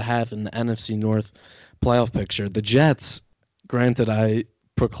they have to have in the NFC North playoff picture. The Jets, granted, I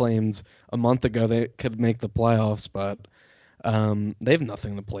proclaimed a month ago they could make the playoffs, but they have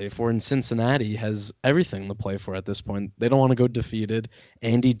nothing to play for, and Cincinnati has everything to play for at this point. They don't want to go defeated.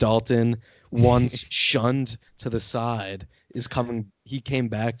 Andy Dalton, once shunned to the side, is coming. He came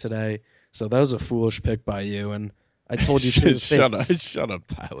back today, so that was a foolish pick by you, and I told you to shut up,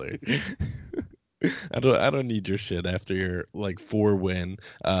 Tyler. I don't need your shit after your 4-win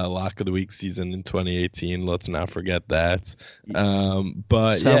lock of the week season in 2018. Let's not forget that.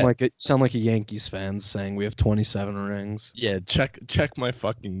 But sound like a Yankees fan saying we have 27 rings. Yeah, check my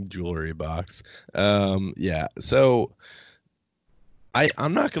fucking jewelry box. Yeah. So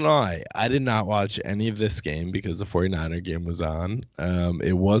I'm not gonna lie, I did not watch any of this game because the 49er game was on.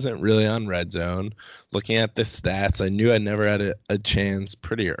 It wasn't really on Red Zone. Looking at the stats, I knew I never had a chance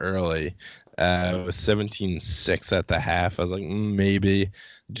pretty early. It was 17-6 at the half. I was like, maybe.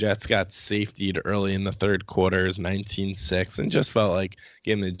 Jets got safetied early in the third quarter. It was 19-6, and just felt like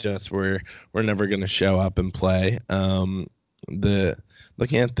game the Jets were never going to show up and play.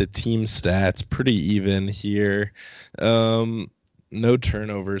 Looking at the team stats, pretty even here. No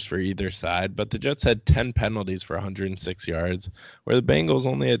turnovers for either side, but the Jets had 10 penalties for 106 yards, where the Bengals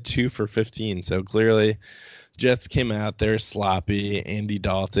only had 2 for 15. So clearly, Jets came out there sloppy. Andy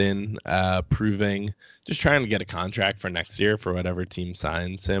Dalton proving, just trying to get a contract for next year for whatever team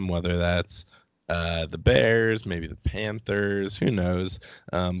signs him, whether that's the Bears, maybe the Panthers, who knows.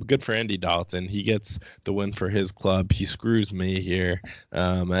 Good for Andy Dalton. He gets the win for his club. He screws me here.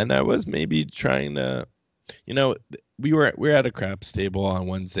 And I was maybe trying to, we were at a craps table on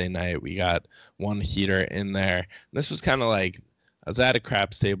Wednesday night. We got one heater in there. This was kind of like, I was at a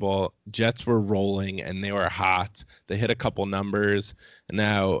craps table. Jets were rolling and they were hot. They hit a couple numbers. And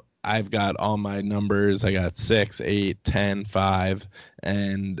now I've got all my numbers. I got 6, 8, 10, 5,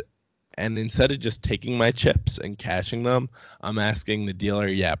 and instead of just taking my chips and cashing them, I'm asking the dealer,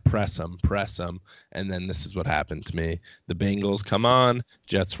 press them. And then this is what happened to me. The Bengals come on,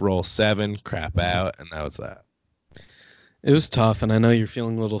 Jets roll 7, crap out, and that was that. It was tough, and I know you're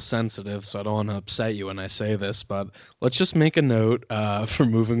feeling a little sensitive, so I don't want to upset you when I say this, but let's just make a note for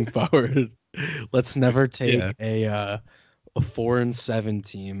moving forward. Let's never take a 4-7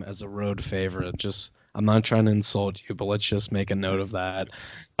 team as a road favorite. I'm not trying to insult you, but let's just make a note of that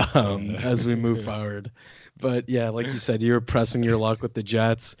as we move forward. But yeah, like you said, you were pressing your luck with the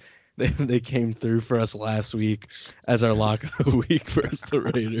Jets. They came through for us last week as our lock of the week versus the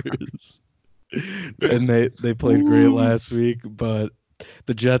Raiders. And they played great last week, but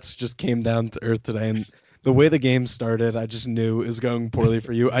the Jets just came down to earth today. And the way the game started, I just knew it was going poorly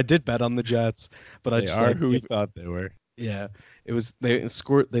for you. I did bet on the Jets, but I just are who we thought they were. Yeah, it was they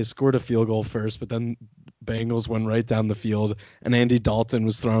scored a field goal first, but then Bengals went right down the field, and Andy Dalton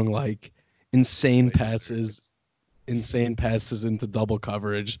was throwing like insane passes into double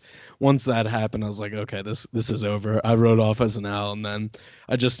coverage. Once that happened, I was like, okay, this is over. I wrote off as an L, and then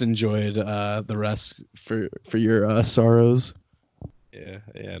I just enjoyed the rest for your sorrows.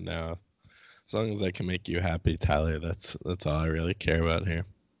 Yeah, no. As long as I can make you happy, Tyler, that's all I really care about here.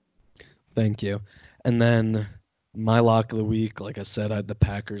 Thank you. And then my lock of the week, like I said, I had the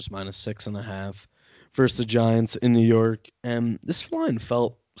Packers -6.5 versus the Giants in New York. And this line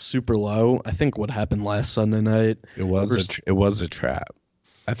felt super low. I think what happened last Sunday night. It was a trap.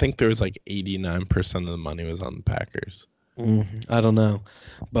 I think there was like 89% of the money was on the Packers. I don't know.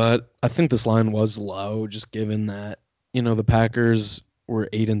 But I think this line was low, just given that, the Packers were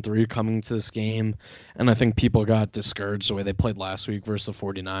 8-3 coming to this game, and I think people got discouraged the way they played last week versus the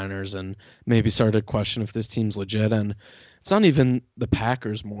 49ers and maybe started to question if this team's legit. And it's not even the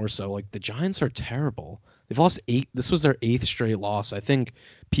Packers more so. Like, the Giants are terrible. They've lost 8. This was their 8th straight loss. I think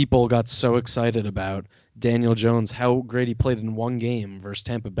people got so excited about Daniel Jones, how great he played in one game versus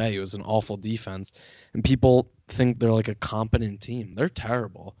Tampa Bay. It was an awful defense, and people think they're like a competent team. They're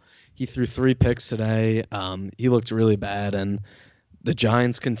terrible. He threw 3 picks today. He looked really bad, and the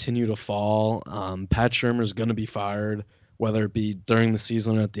Giants continue to fall. Pat Shurmur's going to be fired, whether it be during the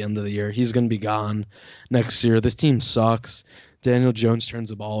season or at the end of the year. He's going to be gone next year. This team sucks. Daniel Jones turns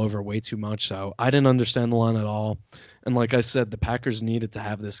the ball over way too much, so I didn't understand the line at all. And like I said, the Packers needed to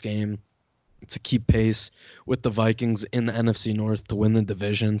have this game to keep pace with the Vikings in the NFC North to win the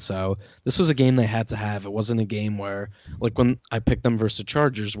division. So this was a game they had to have. It wasn't a game where, like when I picked them versus the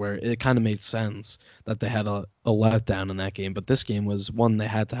Chargers, where it kind of made sense that they had a letdown in that game. But this game was one they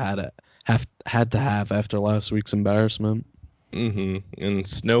had to have after last week's embarrassment. And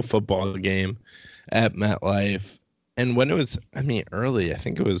snow football game at MetLife. And when it was, early, I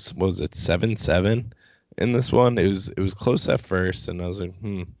think it was 7-7 in this one. It was close at first, and I was like,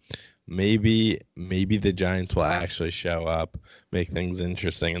 maybe the Giants will actually show up, make things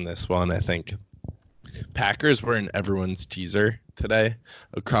interesting in this one. I think Packers were in everyone's teaser today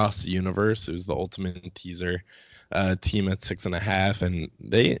across the universe. It was the ultimate teaser team at 6.5, and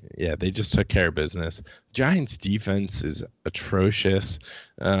they just took care of business. Giants defense is atrocious.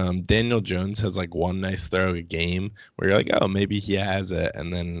 Daniel Jones has like one nice throw a game where you're like, oh, maybe he has it,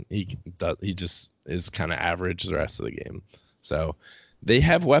 and then he just is kind of average the rest of the game. So they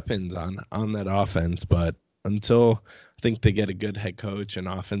have weapons on that offense, but until I think they get a good head coach and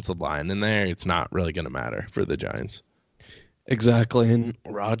offensive line in there, it's not really going to matter for the Giants. Exactly, and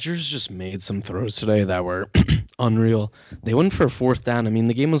Rodgers just made some throws today that were unreal. They went for a 4th down.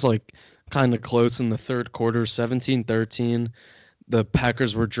 The game was like kind of close in the third quarter, 17-13. The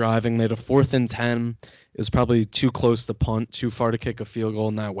Packers were driving. They had a 4th and 10. It was probably too close to punt, too far to kick a field goal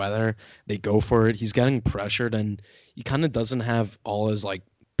in that weather. They go for it. He's getting pressured, and he kind of doesn't have all his like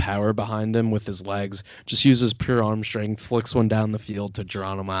power behind him with his legs. Just uses pure arm strength, flicks one down the field to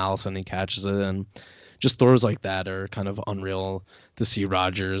Geronimo Allison, he catches it, and just throws like that are kind of unreal to see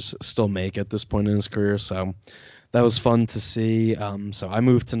Rodgers still make at this point in his career. So that was fun to see. So I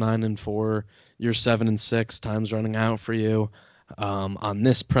moved to 9-4. You're 7-6. Time's running out for you. On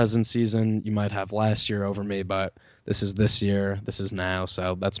this present season, you might have last year over me, but this is this year. This is now,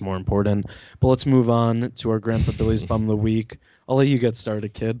 so that's more important. But let's move on to our Grandpa Billy's Bum of the Week. I'll let you get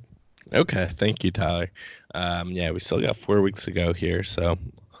started, kid. Okay, thank you, Tyler. We still got 4 weeks to go here, so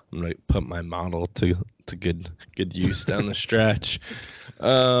I'm going to put my model It's a good use down the stretch.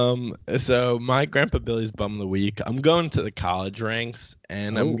 So my Grandpa Billy's bum of the week. I'm going to the college ranks,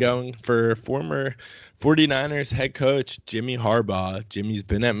 and I'm going for former 49ers head coach Jimmy Harbaugh. Jimmy's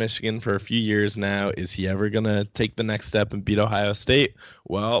been at Michigan for a few years now. Is he ever going to take the next step and beat Ohio State?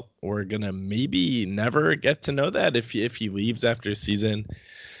 Well, we're going to maybe never get to know that if he leaves after a season.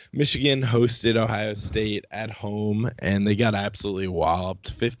 Michigan hosted Ohio State at home, and they got absolutely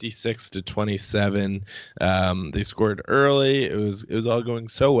walloped, 56-27. They scored early. It was all going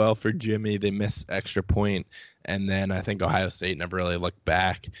so well for Jimmy. They missed extra point, and then I think Ohio State never really looked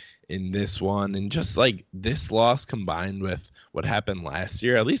back in this one. And just like this loss combined with what happened last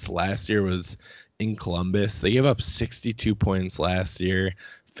year, at least last year was in Columbus. They gave up 62 points last year,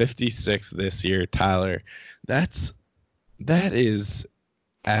 56 this year. Tyler, that is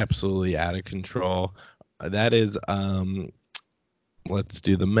absolutely out of control. That is let's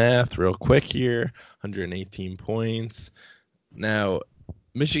do the math real quick here. 118 points. Now,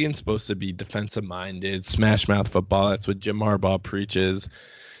 Michigan's supposed to be defensive minded, smash mouth football. That's what Jim Harbaugh preaches.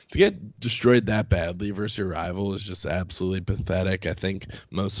 To get destroyed that badly versus your rival is just absolutely pathetic. I think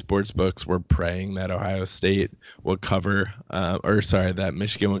most sports books were praying that Ohio State would cover, that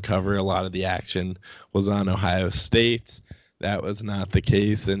Michigan would cover. A lot of the action was on Ohio State. That was not the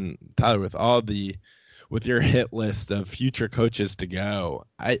case. And Tyler, with your hit list of future coaches to go,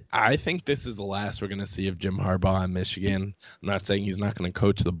 I think this is the last we're going to see of Jim Harbaugh in Michigan. I'm not saying he's not going to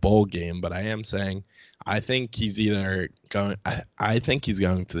coach the bowl game, but I am saying I think he's either going. I think he's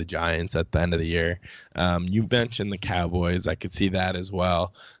going to the Giants at the end of the year. You mentioned the Cowboys. I could see that as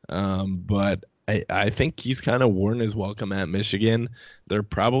well. But I think he's kind of worn his welcome at Michigan. They're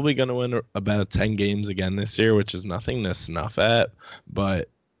probably going to win about 10 games again this year, which is nothing to snuff at, but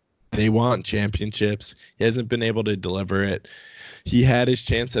they want championships. He hasn't been able to deliver it. He had his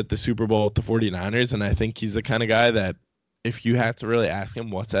chance at the Super Bowl with the 49ers, and I think he's the kind of guy that if you had to really ask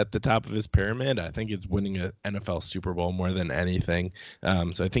him what's at the top of his pyramid, I think it's winning an NFL Super Bowl more than anything.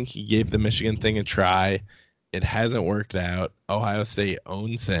 So I think he gave the Michigan thing a try. It hasn't worked out. Ohio State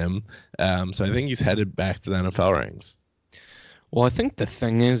owns him. So I think he's headed back to the NFL ranks. Well, I think the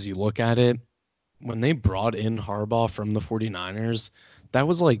thing is, you look at it, when they brought in Harbaugh from the 49ers, that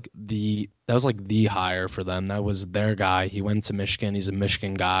was like the hire for them. That was their guy. He went to Michigan. He's a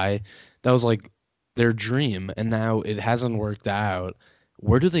Michigan guy. That was like their dream. And now it hasn't worked out.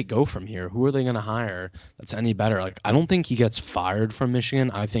 Where do they go from here? Who are they going to hire that's any better? Like, I don't think he gets fired from Michigan.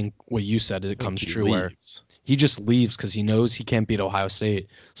 I think what you said, it comes true where he just leaves because he knows he can't beat Ohio State.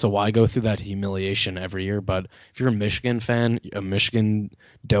 So why go through that humiliation every year? But if you're a Michigan fan, a Michigan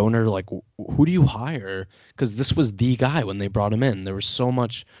donor, like, who do you hire? Because this was the guy when they brought him in. There was so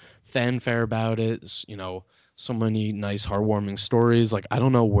much fanfare about it, you know, so many nice, heartwarming stories. Like, I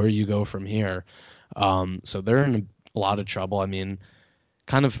don't know where you go from here. So they're in a lot of trouble. I mean,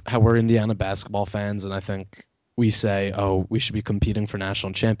 kind of how we're Indiana basketball fans, and I think we say, oh, we should be competing for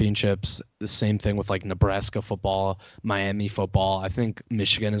national championships. The same thing with like Nebraska football, Miami football. I think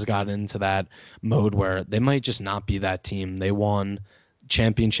Michigan has gotten into that mode where they might just not be that team. They won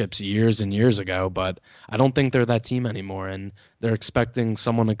championships years and years ago, but I don't think they're that team anymore, and they're expecting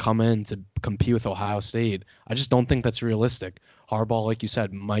someone to come in to compete with Ohio State. I just don't think that's realistic. Harbaugh, like you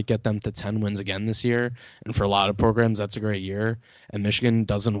said, might get them to 10 wins again this year, and for a lot of programs, that's a great year, and Michigan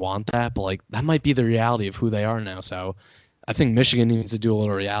doesn't want that, but like that might be the reality of who they are now. So I think Michigan needs to do a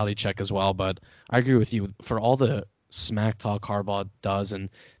little reality check as well, but I agree with you. For all the smack talk Harbaugh does and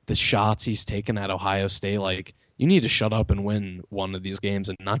the shots he's taken at Ohio State, like, you need to shut up and win one of these games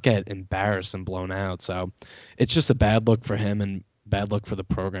and not get embarrassed and blown out. So it's just a bad look for him and bad look for the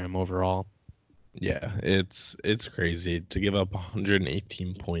program overall. Yeah, it's crazy to give up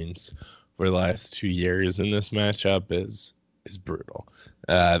 118 points for the last 2 years in this matchup is brutal.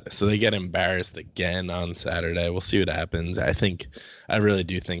 So they get embarrassed again on Saturday. We'll see what happens. I really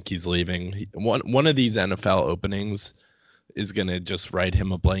do think he's leaving. One of these NFL openings is going to just write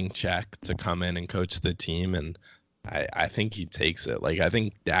him a blank check to come in and coach the team, and I think he takes it. Like, I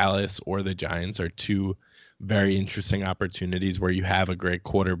think Dallas or the Giants are two very interesting opportunities where you have a great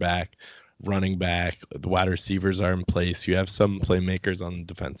quarterback, running back, the wide receivers are in place, you have some playmakers on the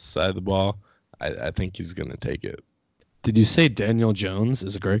defensive side of the ball. I think he's going to take it. Did you say Daniel Jones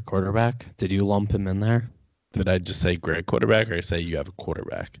is a great quarterback? Did you lump him in there? Did I just say great quarterback, or say you have a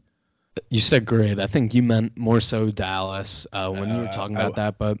quarterback? You said great. I think you meant more so Dallas when you were talking about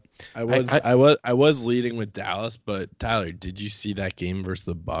that. But I was leading with Dallas. But Tyler, did you see that game versus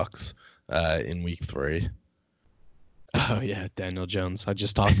the Bucs in Week 3? Oh yeah, Daniel Jones. I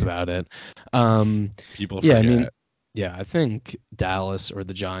just talked about it. People forget. I mean, Yeah, I think Dallas or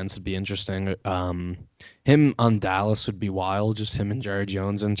the Giants would be interesting. Him on Dallas would be wild, just him and Jared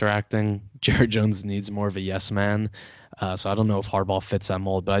Jones interacting. Jared Jones needs more of a yes man. So I don't know if Harbaugh fits that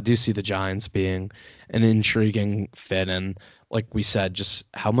mold, but I do see the Giants being an intriguing fit. And like we said, just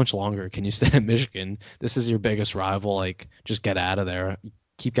how much longer can you stay at Michigan? This is your biggest rival. Like, just get out of there.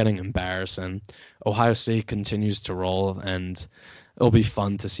 Keep getting embarrassed. And Ohio State continues to roll, and it'll be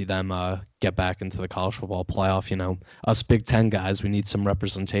fun to see them get back into the college football playoff. You know, us Big Ten guys, we need some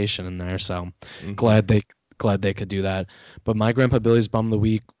representation in there. So glad they could do that. But my Grandpa Billy's bum of the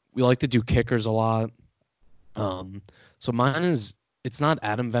week. We like to do kickers a lot. So mine is, it's not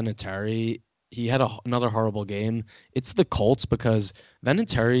Adam Vinatieri. He had another horrible game. It's the Colts, because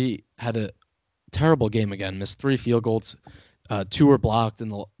Vinatieri had a terrible game again. Missed 3 field goals. 2 were blocked,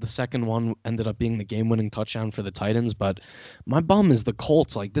 and the second one ended up being the game-winning touchdown for the Titans. But my bum is the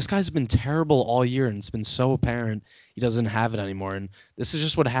Colts. Like, this guy's been terrible all year, and it's been so apparent he doesn't have it anymore. And this is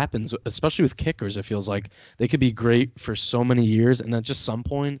just what happens, especially with kickers. It feels like they could be great for so many years, and at just some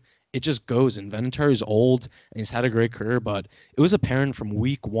point, it just goes. And Vinatieri's old, and he's had a great career, but it was apparent from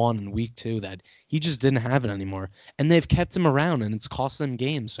week 1 and week 2 that he just didn't have it anymore. And they've kept him around, and it's cost them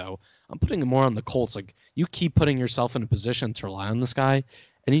games. So I'm putting it more on the Colts. Like, you keep putting yourself in a position to rely on this guy,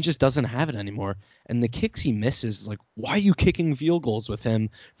 and he just doesn't have it anymore. And the kicks he misses, like, why are you kicking field goals with him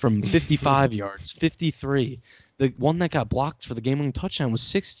from 55 yards, 53? The one that got blocked for the game-winning touchdown was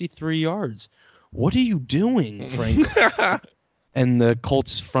 63 yards. What are you doing, Frank? And the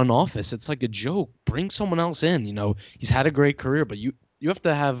Colts front office, it's like a joke. Bring someone else in. You know, he's had a great career, but you have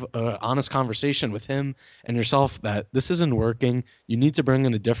to have an honest conversation with him and yourself that this isn't working. You need to bring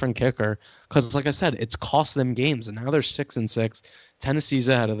in a different kicker, because, like I said, it's cost them games, and now they're 6-6. Tennessee's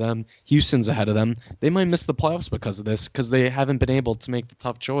ahead of them. Houston's ahead of them. They might miss the playoffs because of this, because they haven't been able to make the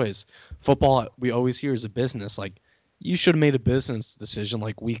tough choice. Football, we always hear, is a business. Like, you should have made a business decision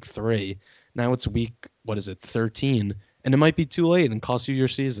like week 3. Now it's week, 13, and it might be too late and cost you your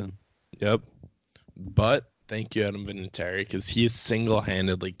season. Yep. But thank you, Adam Vinatieri, because he is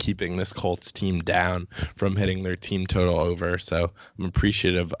single-handedly keeping this Colts team down from hitting their team total over. So I'm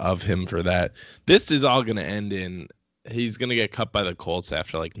appreciative of him for that. This is all going to end in, he's going to get cut by the Colts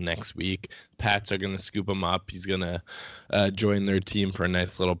after like next week. Pats are going to scoop him up. He's going to join their team for a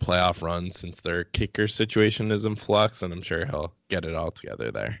nice little playoff run, since their kicker situation is in flux, and I'm sure he'll get it all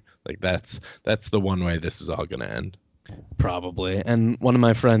together there. Like, that's the one way this is all going to end. Probably. And one of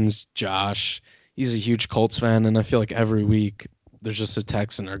my friends, Josh, he's a huge Colts fan, and I feel like every week there's just a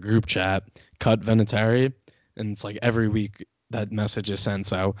text in our group chat, cut Vinatieri, and it's like every week that message is sent.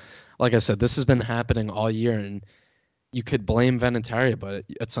 So, like I said, this has been happening all year, and you could blame Vinatieri, but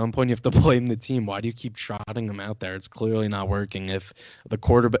at some point you have to blame the team. Why do you keep trotting him out there? It's clearly not working. If the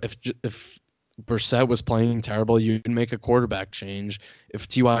quarterback, if Brissett was playing terrible, you'd make a quarterback change. If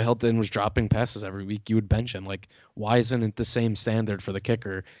T.Y. Hilton was dropping passes every week, you would bench him. Like, why isn't it the same standard for the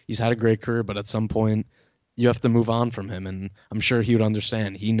kicker? He's had a great career, but at some point you have to move on from him, and I'm sure he would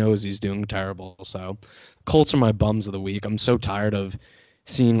understand. He knows he's doing terrible. So Colts are my bums of the week. I'm so tired of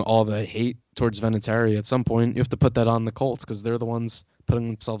seeing all the hate towards Vinatieri. At some point, you have to put that on the Colts, because they're the ones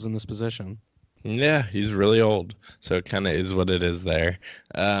putting themselves in this position. Yeah, he's really old, so it kind of is what it is there.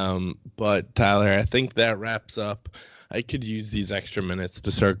 But Tyler, I think that wraps up. I could use these extra minutes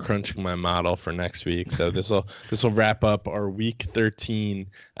to start crunching my model for next week. So this will wrap up our Week 13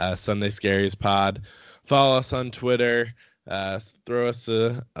 Sunday Scaries pod. Follow us on Twitter. Throw us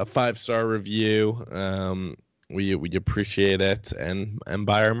a 5-star review. We appreciate it, and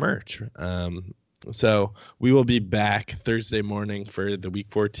buy our merch. So we will be back Thursday morning for the Week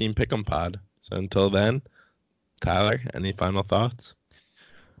 14 Pick'em pod. So until then, Tyler, any final thoughts?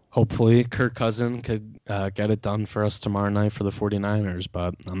 Hopefully Kirk Cousins could get it done for us tomorrow night for the 49ers,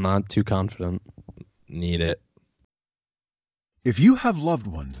 but I'm not too confident. Need it. If you have loved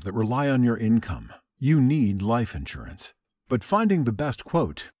ones that rely on your income, you need life insurance. But finding the best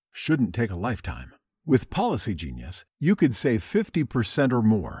quote shouldn't take a lifetime. With Policy Genius, you could save 50% or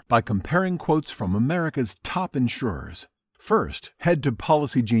more by comparing quotes from America's top insurers. First, head to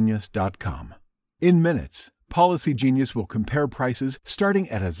PolicyGenius.com. In minutes, Policy Genius will compare prices starting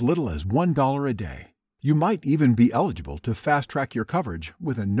at as little as $1 a day. You might even be eligible to fast-track your coverage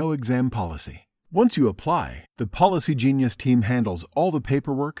with a no-exam policy. Once you apply, the Policy Genius team handles all the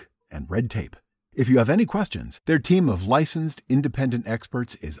paperwork and red tape. If you have any questions, their team of licensed independent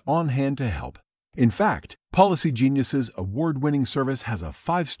experts is on hand to help. In fact, Policy Genius's award-winning service has a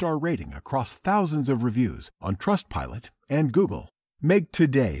 5-star rating across thousands of reviews on Trustpilot and Google. Make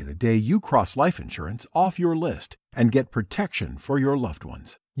today the day you cross life insurance off your list and get protection for your loved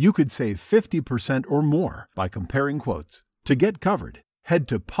ones. You could save 50% or more by comparing quotes. To get covered, head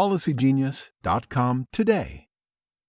to policygenius.com today.